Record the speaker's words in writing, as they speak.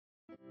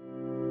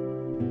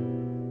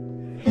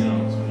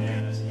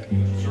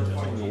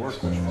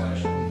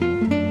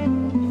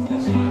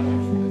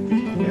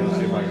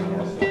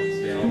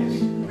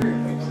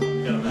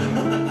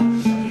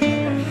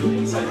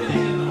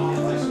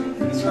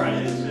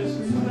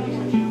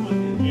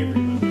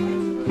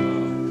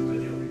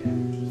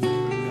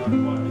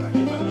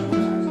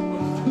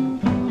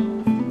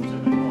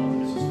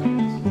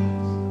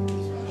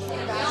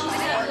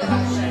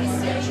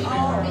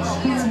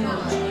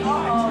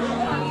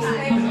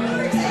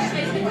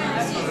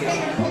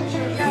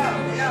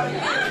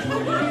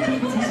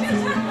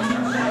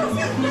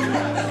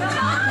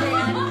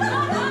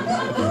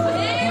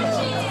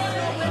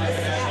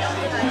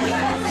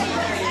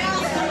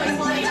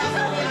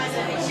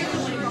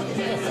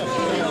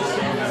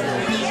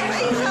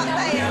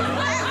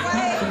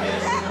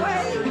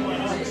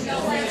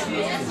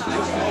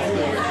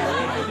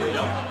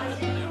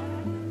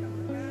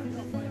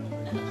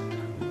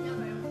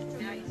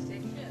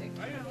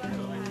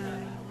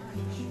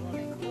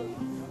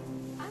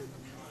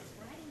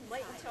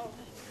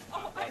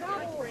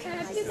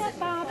Have you met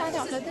Bob? I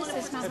don't know.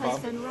 This is my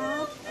husband,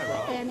 Rob,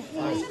 and he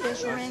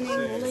is renting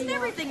Leah.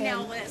 Everything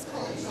now last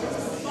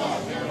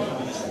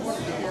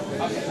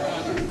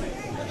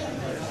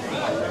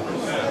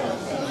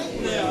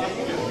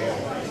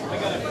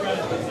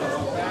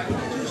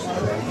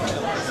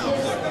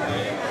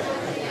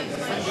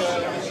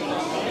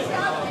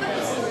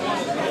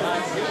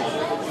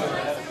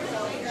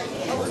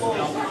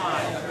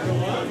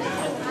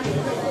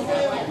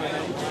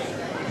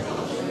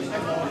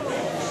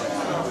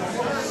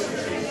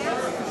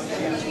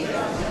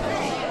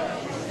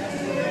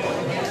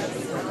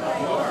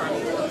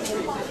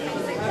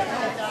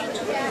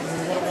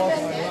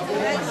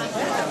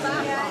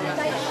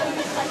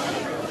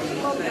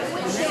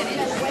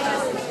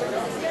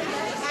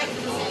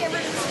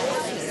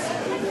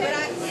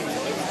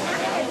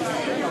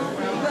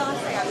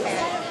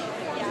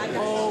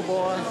Oh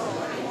boy.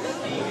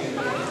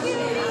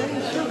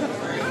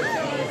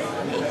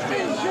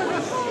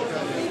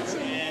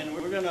 And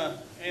we're going to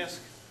ask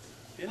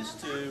Dennis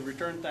to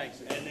return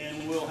thanks, and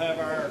then we'll have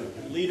our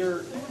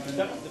leader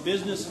conduct the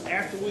business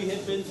after we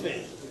have been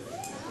fed.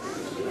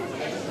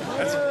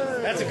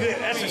 That's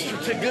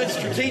a good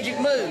strategic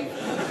move.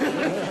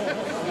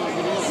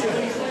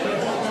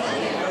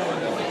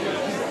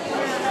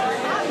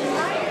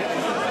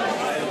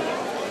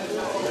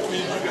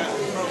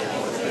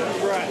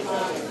 Right.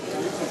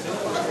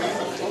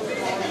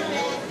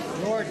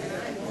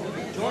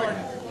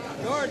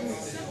 Jordan.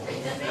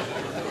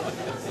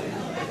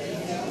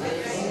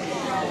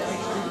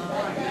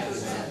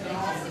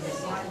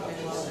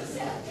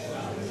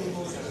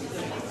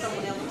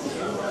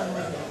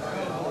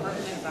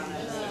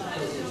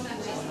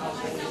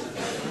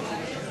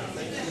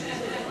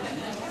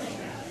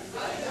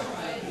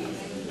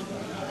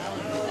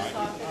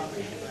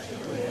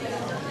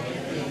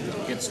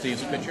 Get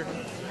Steve's picture of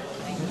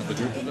the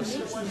group of us.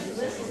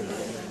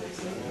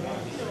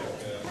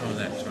 Oh,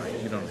 that's right.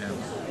 You don't have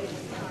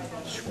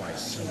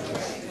Schweiss.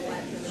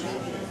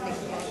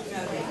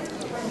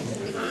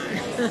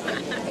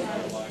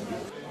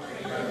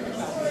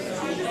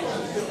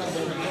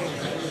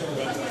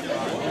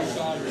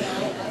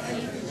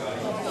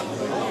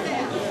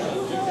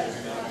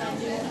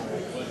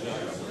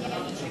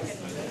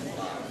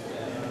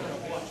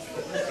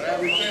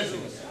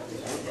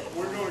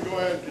 We're going to go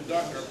ahead and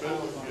conduct our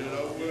business, get it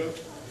over with.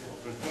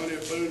 There's plenty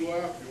of food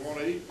left. If you want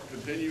to eat,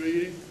 continue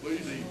eating.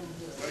 Please eat.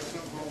 Take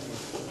something home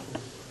with you.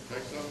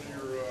 Take some to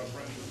your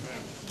friends and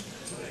family.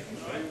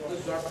 This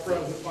is our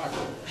President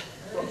Michael.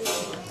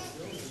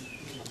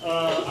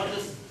 I'll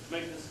just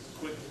make this as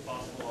quick as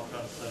possible. I'll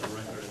try to set a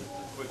record as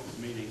the quickest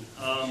meeting.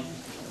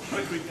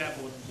 Quick recap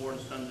of what the board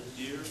has done this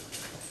year.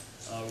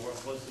 We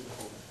worked closely with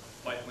the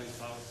White Plains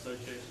Pilot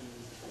Association,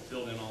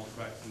 filled in all the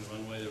cracks in the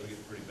runway. They were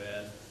getting pretty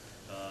bad.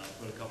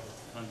 Put a couple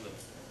tons of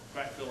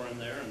crack filler in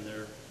there, and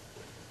their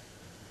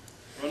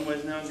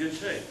runway's now in good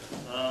shape.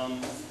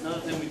 Another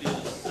thing we did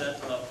is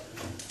set up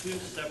two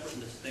separate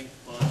and distinct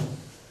funds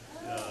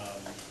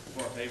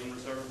for our paving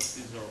reserves.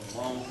 These are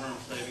long-term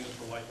savings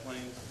for White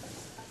Plains.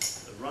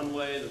 The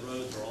runway, the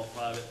roads are all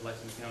private.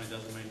 Lexington County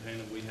doesn't maintain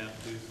them. We have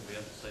to, so we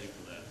have to save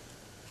for that.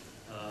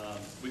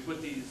 We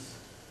put these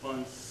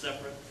funds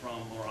separate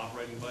from our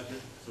operating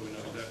budget, so we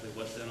know exactly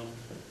what's in them,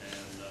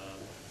 and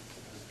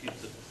this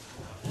keeps it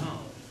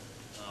calm.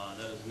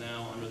 That is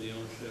now under the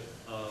ownership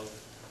of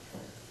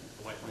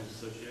the White Plains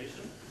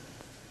Association.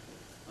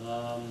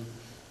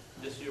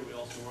 This year we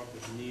also worked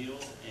with Neil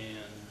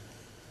and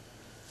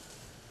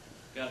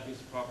got a piece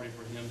of property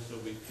for him so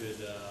we could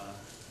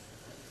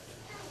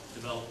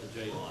develop the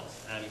J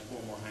lots, adding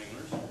 4 more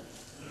hangars,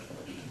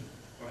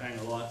 or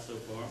hangar lots so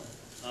far.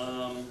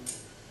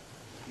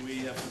 We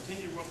have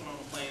continued working on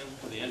a plan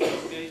for the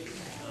entrance gate.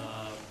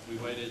 We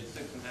waited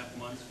 6.5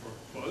 months for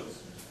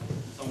quotes,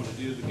 someone to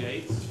do the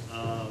gates.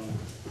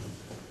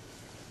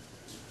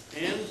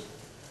 And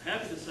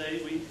happy to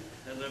say,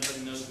 as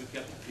everybody knows, we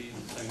kept the fees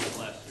the same as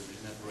last year. We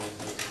didn't have to raise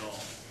those at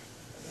all.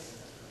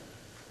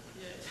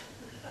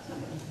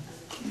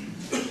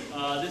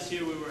 This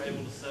year we were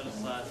able to set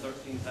aside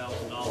 $13,000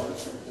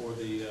 for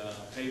the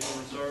paving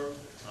reserve.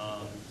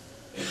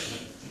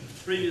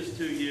 Previous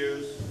 2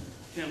 years,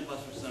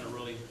 10+%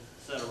 really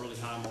set a really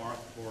high mark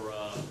for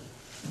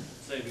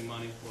saving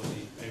money for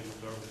the paving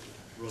reserve, which is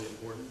really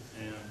important.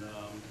 And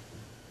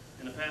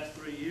in the past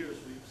 3 years,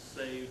 we've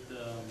saved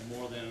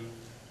more than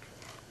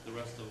the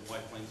rest of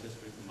White Plains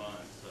history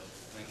combined. So I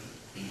think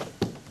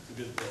it's a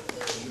good fit.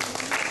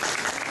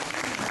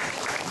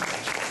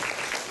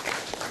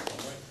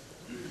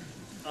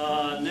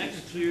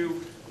 Next year,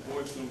 the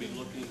board's going to be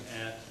looking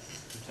at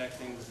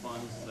protecting the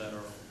funds that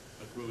are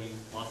accruing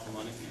lots of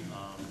money.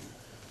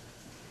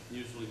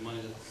 Usually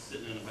money that's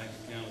sitting in a bank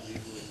account is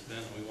easily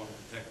spent, and we want to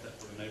protect that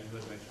for the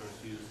neighborhood, make sure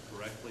it's used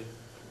correctly.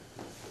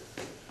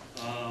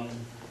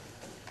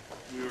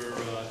 We're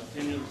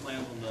continuing the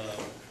plans on the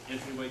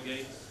entryway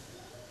gates.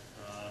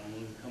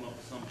 We'll come up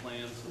with some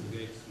plans so the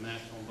gates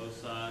match on both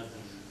sides,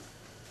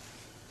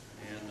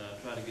 and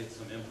try to get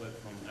some input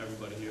from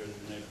everybody here in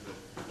the neighborhood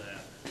for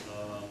that.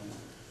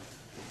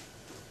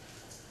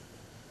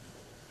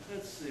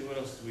 Let's see, what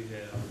else do we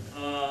have?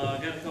 I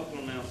got a couple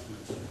of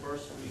announcements.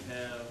 First, we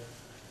have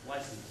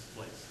license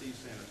plates. Steve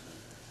Sanderson.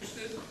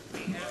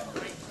 We have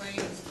White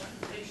Plains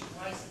implementation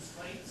license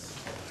plates.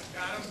 I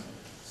got them.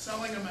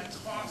 Selling them at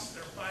cost.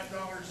 They're $5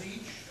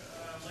 each.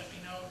 Let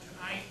me know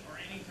tonight or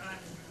anytime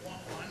if you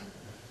want one.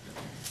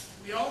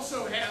 We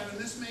also have,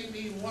 and this may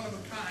be one of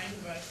a kind,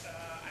 but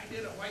I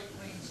did a White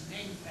Plains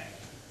name tag,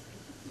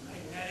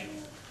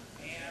 magnetic,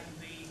 and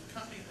the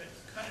company that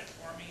cut it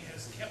for me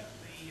has kept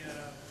the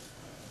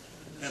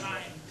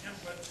design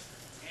template.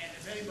 And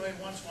if anybody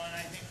wants one,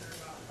 I think they're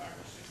about $5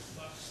 or $6.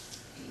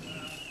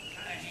 Kind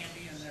of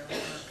handy, and they're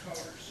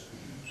colors.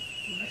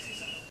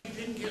 If you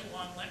didn't get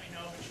one, let me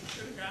know, but you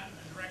should have gotten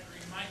the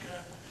directory.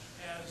 Micah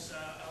has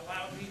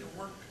allowed me to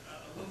work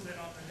a little bit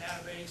on the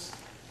database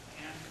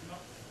and come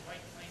up with the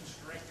White Plains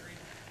directory.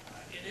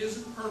 It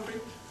isn't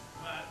perfect,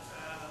 but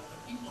the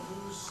people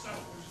whose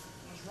stuff was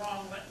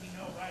wrong let me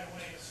know right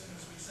away as soon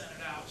as we sent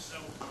it out. So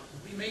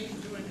we may be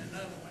doing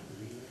another one.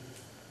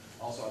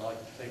 Also, I'd like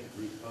to take a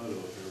group photo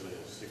if everybody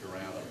will stick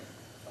around.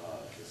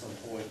 At some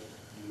point,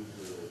 move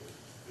the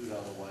food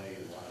out of the way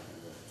and line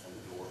on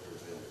the door, or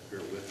they'll bear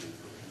with me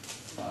for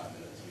 5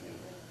 minutes. We can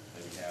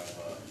maybe have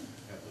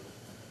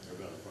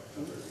everybody in front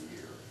cover every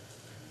year.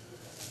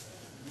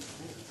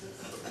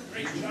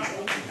 Great job.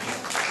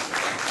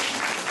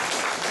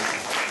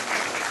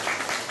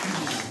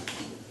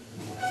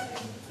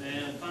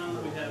 And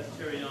finally, we have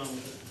Terry Young,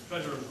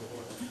 Treasurer's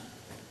Report.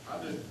 I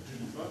did do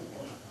fun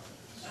one.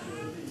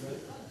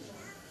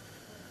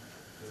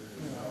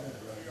 We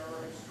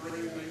are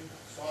extremely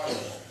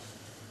silent.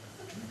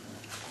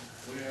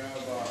 We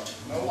have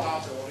no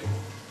liability,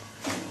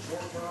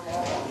 short-term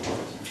or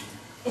long-term.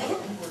 We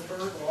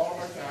return all of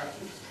our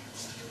taxes.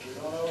 We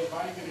don't owe the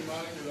bank any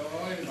money, we don't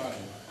owe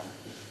anybody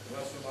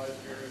unless somebody's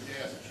carrying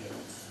gas chip.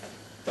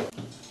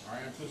 Our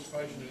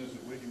anticipation is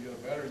that we can get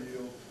a better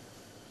yield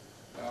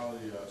out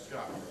of the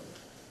Scott program.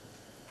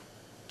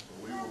 But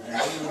we will be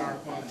moving our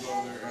funds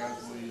over there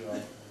as we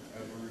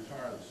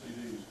retire the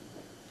CDs.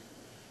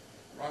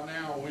 Right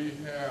now, we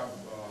have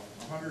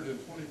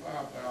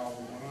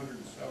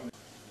 $125,170.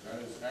 That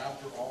is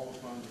after all the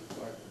funds are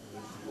collected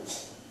for this year.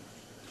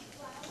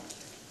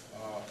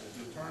 If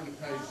you turn to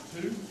page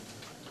 2,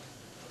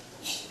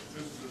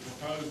 this is the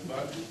proposed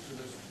budget for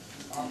this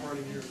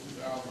operating year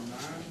 2009.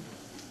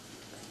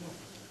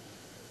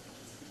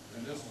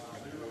 And this is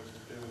zero to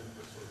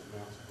this sort of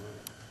amounts of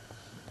money.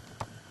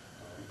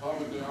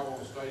 Publicly, I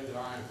want to state that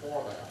I am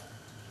for that.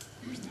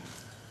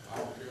 I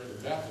don't care the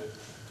method,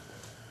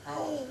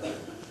 how it's done,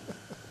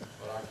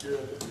 but I care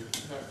that we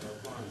protect our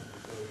funds,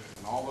 because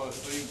and although it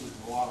seems it's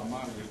a lot of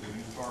money, when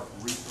you start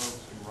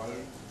resurfacing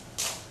roads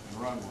and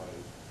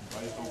runways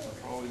based on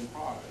petroleum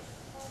products,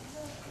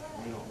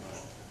 we don't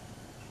know.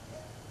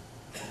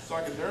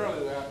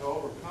 Secondarily, that to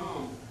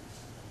overcome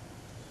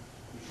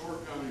the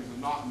shortcomings of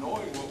not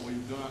knowing what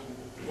we've done,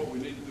 what we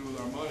need to do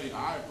with our money,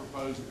 I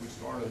propose that we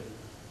start a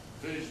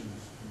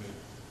visions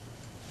committee.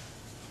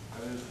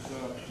 That is to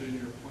set up a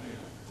 10-year plan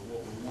for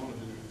what we want to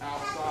do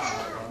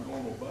outside our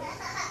normal budget.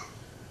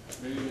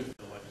 Meaning,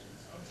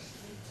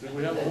 did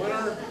we have a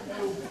winner?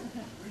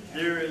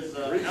 There is,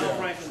 Al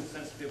Franklin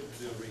sends people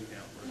to do a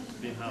recount for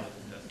being highly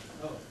contested.